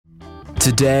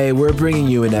Today, we're bringing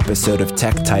you an episode of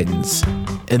Tech Titans,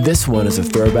 and this one is a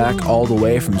throwback all the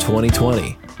way from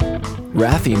 2020.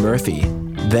 Rathi Murthy,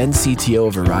 then CTO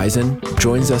of Verizon,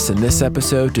 joins us in this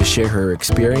episode to share her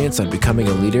experience on becoming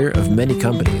a leader of many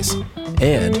companies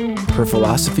and her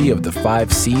philosophy of the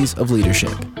 5 C's of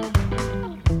leadership.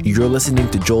 You're listening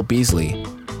to Joel Beasley,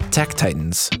 Tech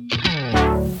Titans.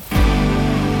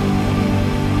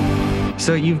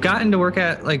 So you've gotten to work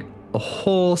at a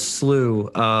whole slew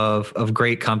of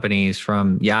great companies,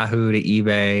 from Yahoo to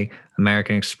eBay,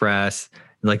 American Express,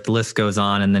 the list goes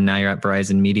on. And then now you're at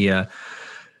Verizon Media.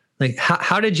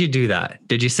 How did you do that?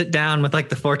 Did you sit down with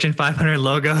the Fortune 500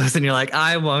 logos and you're like,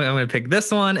 I'm going to pick this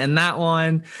one and that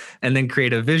one, and then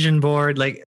create a vision board?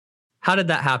 How did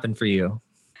that happen for you?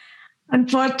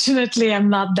 Unfortunately, I'm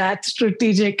not that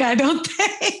strategic, I don't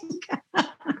think.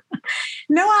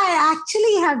 No, I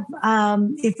actually have,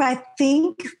 if I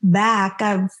think back,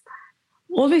 I've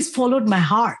always followed my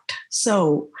heart.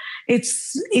 So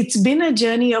it's been a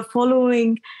journey of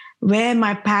following where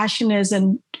my passion is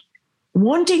and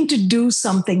wanting to do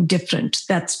something different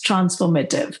that's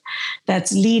transformative,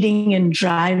 that's leading and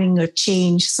driving a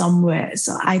change somewhere.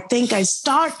 So I think I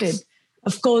started,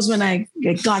 of course, when I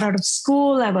got out of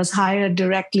school, I was hired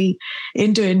directly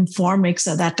into Informix.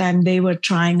 At that time, they were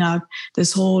trying out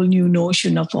this whole new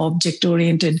notion of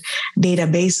object-oriented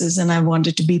databases, and I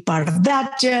wanted to be part of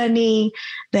that journey.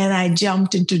 Then I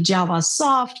jumped into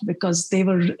JavaSoft because they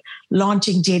were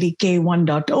launching JDK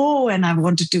 1.0, and I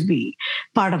wanted to be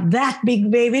part of that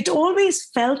big wave. It always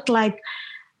felt like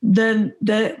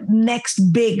the next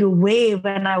big wave,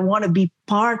 and I want to be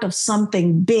part of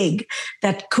something big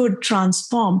that could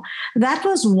transform. That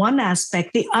was one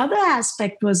aspect. The other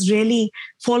aspect was really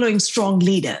following strong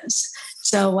leaders.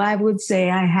 So I would say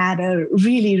I had a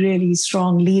really, really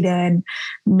strong leader and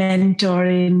mentor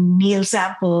in Neil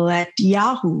Sample at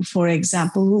Yahoo, for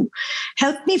example, who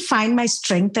helped me find my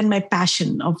strength and my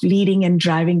passion of leading and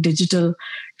driving digital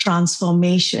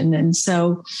transformation. And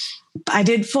I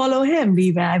did follow him.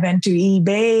 I went to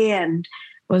eBay and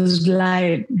was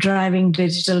driving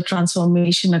digital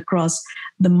transformation across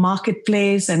the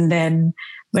marketplace, and then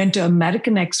went to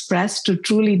American Express to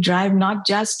truly drive not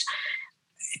just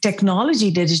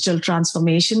technology digital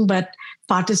transformation, but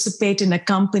participate in a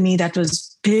company that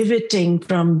was pivoting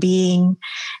from being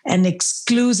an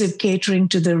exclusive catering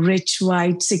to the rich,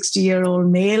 white,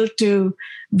 60-year-old male to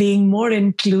being more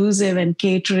inclusive and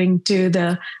catering to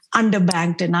the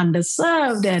underbanked and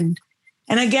underserved.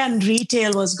 And again,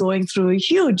 retail was going through a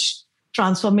huge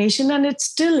transformation, and it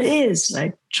still is,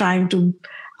 trying to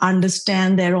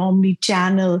understand their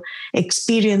omni-channel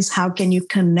experience. How can you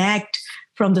connect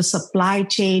from the supply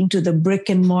chain to the brick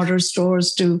and mortar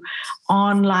stores to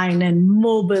online and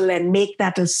mobile and make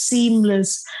that a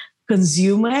seamless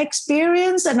consumer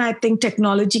experience? And I think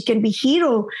technology can be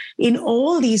hero in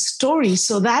all these stories.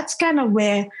 So that's kind of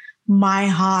where my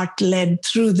heart led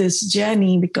through this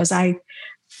journey, because I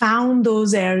found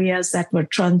those areas that were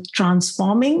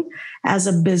transforming as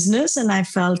a business, and I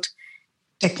felt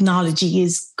technology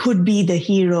could be the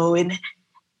hero in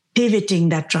pivoting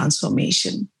that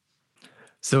transformation.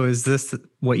 So is this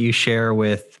what you share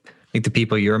with the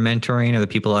people you're mentoring, or the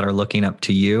people that are looking up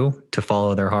to you to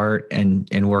follow their heart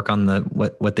and work on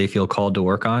what they feel called to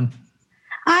work on?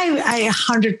 I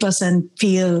 100%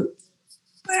 feel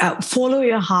follow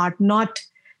your heart, not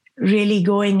really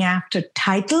going after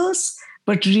titles,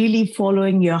 but really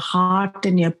following your heart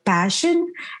and your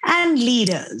passion, and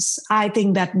leaders. I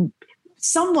think that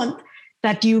someone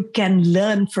that you can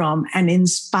learn from and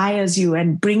inspires you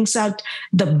and brings out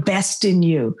the best in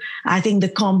you. I think the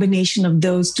combination of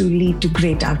those two lead to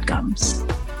great outcomes.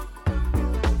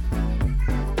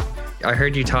 I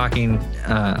heard you talking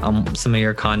on some of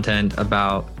your content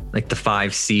about the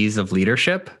 5 C's of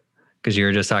leadership, because you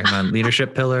were just talking about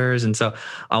leadership pillars. And so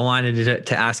I wanted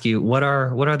to ask you, what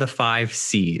are the 5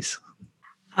 C's?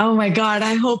 Oh my God,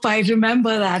 I hope I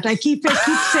remember that. I keep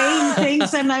saying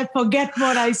things and I forget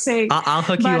what I say. I'll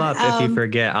hook you up. If you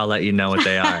forget, I'll let you know what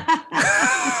they are.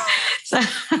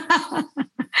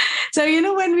 So,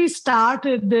 when we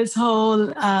started this whole,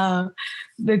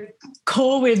 the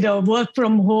COVID or work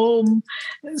from home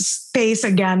space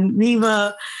again,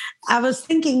 I was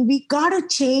thinking we got to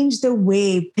change the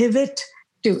way, pivot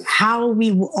to how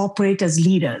we operate as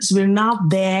leaders. We're not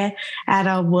there at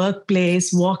our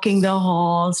workplace, walking the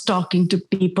halls, talking to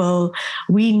people.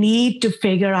 We need to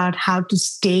figure out how to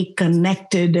stay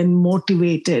connected and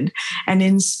motivated and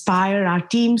inspire our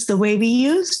teams the way we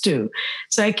used to.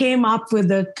 So I came up with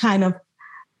a kind of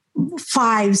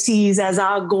 5 C's as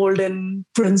our golden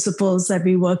principles that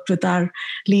we worked with our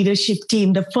leadership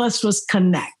team. The first was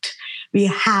connect. We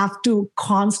have to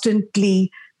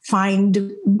constantly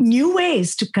find new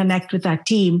ways to connect with our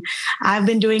team. I've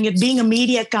been doing it, being a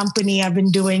media company, I've been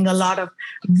doing a lot of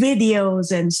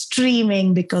videos and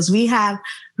streaming because we have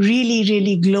really,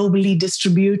 really globally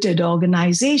distributed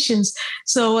organizations.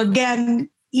 So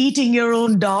again, eating your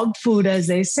own dog food, as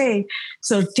they say.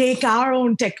 So take our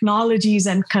own technologies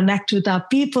and connect with our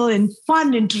people in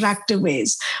fun, interactive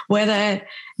ways, whether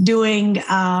doing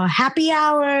happy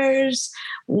hours,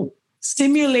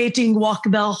 simulating walk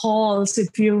the halls,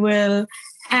 if you will,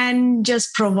 and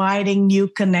just providing new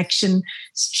connection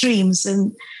streams.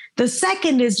 And the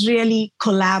second is really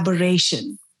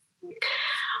collaboration.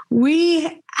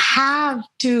 We have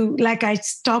to, like I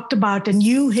talked about, and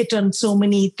you hit on so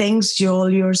many things, Joel,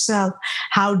 yourself.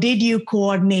 How did you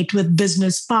coordinate with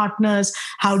business partners?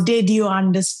 How did you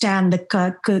understand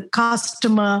the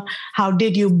customer? How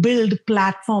did you build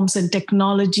platforms and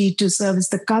technology to service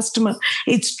the customer?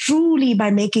 It's truly by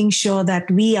making sure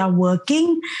that we are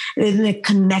working in a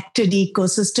connected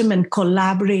ecosystem and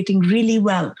collaborating really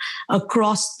well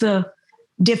across the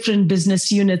different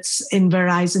business units in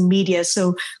Verizon Media.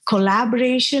 So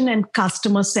collaboration and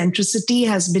customer centricity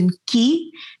has been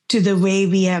key to the way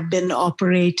we have been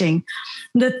operating.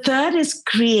 The third is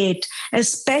create,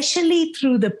 especially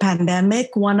through the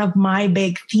pandemic. One of my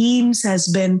big themes has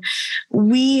been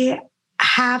we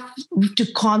have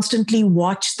to constantly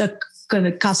watch the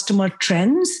customer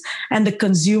trends and the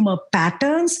consumer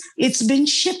patterns. It's been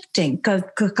shifting.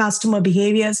 Customer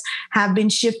behaviors have been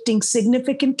shifting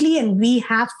significantly, and we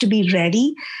have to be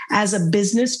ready as a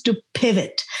business to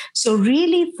pivot. So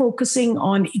really focusing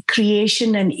on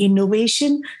creation and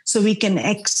innovation so we can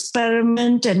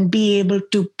experiment and be able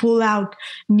to pull out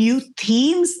new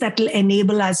themes that will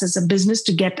enable us as a business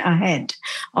to get ahead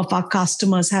of our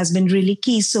customers has been really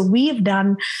key. So we have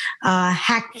done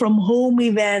hack from home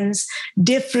events,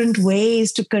 different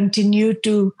ways to continue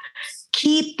to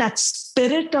keep that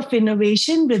spirit of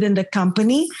innovation within the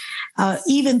company,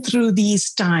 even through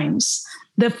these times.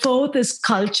 The fourth is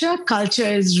culture. Culture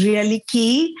is really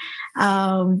key.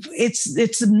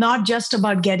 It's not just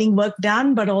about getting work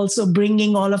done, but also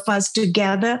bringing all of us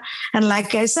together. And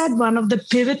like I said, one of the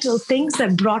pivotal things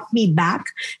that brought me back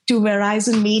to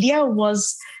Verizon Media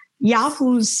was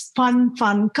Yahoo's fun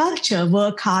culture,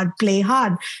 work hard, play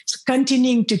hard. So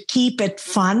continuing to keep it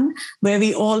fun, where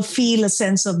we all feel a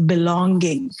sense of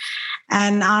belonging.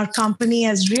 And our company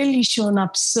has really shown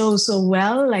up so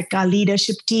well. Like our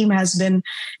leadership team has been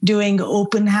doing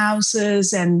open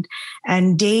houses and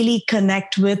daily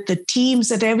connect with the teams,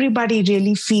 that everybody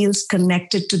really feels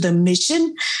connected to the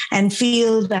mission and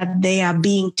feel that they are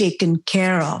being taken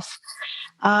care of.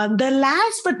 The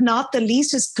last but not the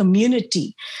least is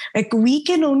community. Like we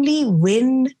can only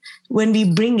win when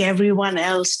we bring everyone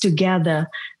else together,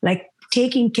 like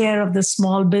taking care of the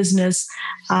small business.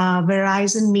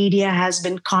 Verizon Media has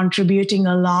been contributing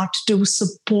a lot to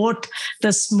support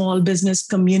the small business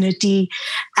community.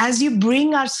 As you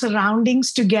bring our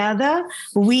surroundings together,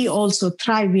 we also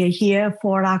thrive. We are here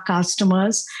for our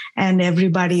customers and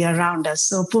everybody around us.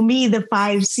 So for me, the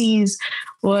 5 C's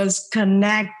was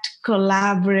connect,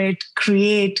 collaborate,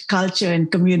 create, culture,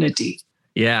 and community.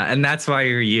 Yeah, and that's why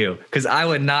you're you, because I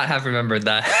would not have remembered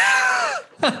that.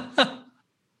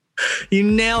 You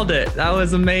nailed it. That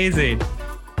was amazing.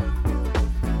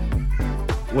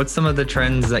 What's some of the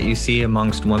trends that you see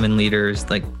amongst women leaders,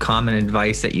 like common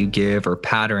advice that you give or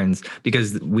patterns?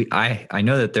 Because I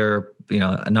know that there are,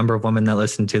 a number of women that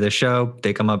listen to the show.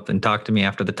 They come up and talk to me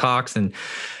after the talks, and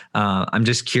I'm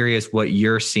just curious what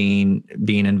you're seeing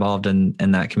being involved in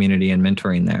that community and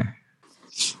mentoring there.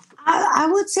 I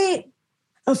would say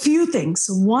a few things.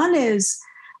 One is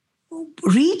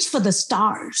reach for the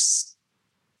stars.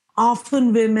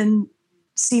 Often women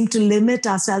seem to limit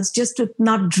ourselves just to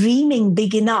not dreaming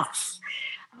big enough.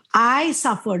 I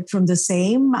suffered from the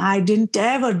same. I didn't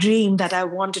ever dream that I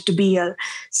wanted to be a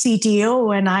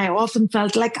CTO, and I often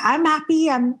felt like I'm happy.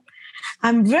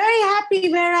 I'm very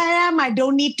happy where I am. I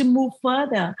don't need to move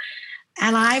further.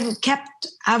 And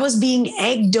I was being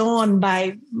egged on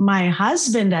by my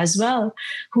husband as well,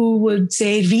 who would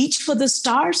say, reach for the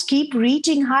stars, keep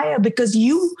reaching higher, because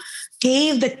you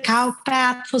gave the cow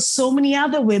path for so many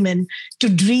other women to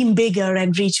dream bigger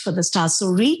and reach for the stars. So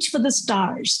reach for the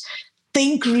stars,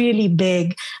 think really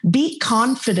big, be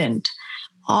confident.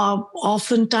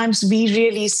 oftentimes we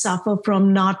really suffer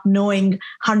from not knowing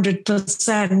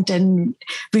 100%, and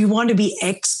we want to be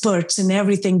experts in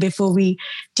everything before we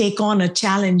take on a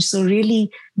challenge. So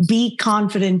really be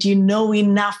confident. You know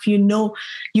enough. You know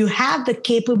you have the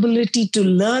capability to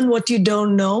learn what you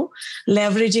don't know,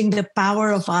 leveraging the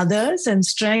power of others and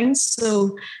strengths.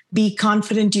 So be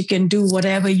confident you can do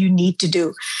whatever you need to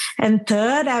do. And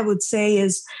third, I would say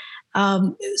is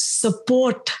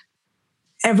support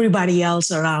everybody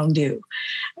else around you.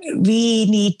 We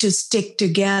need to stick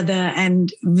together,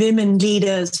 and women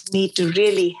leaders need to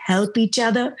really help each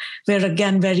other. We're,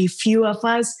 again, very few of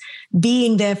us.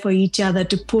 Being there for each other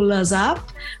to pull us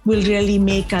up will really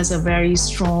make us a very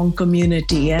strong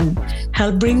community and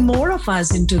help bring more of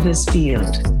us into this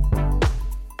field.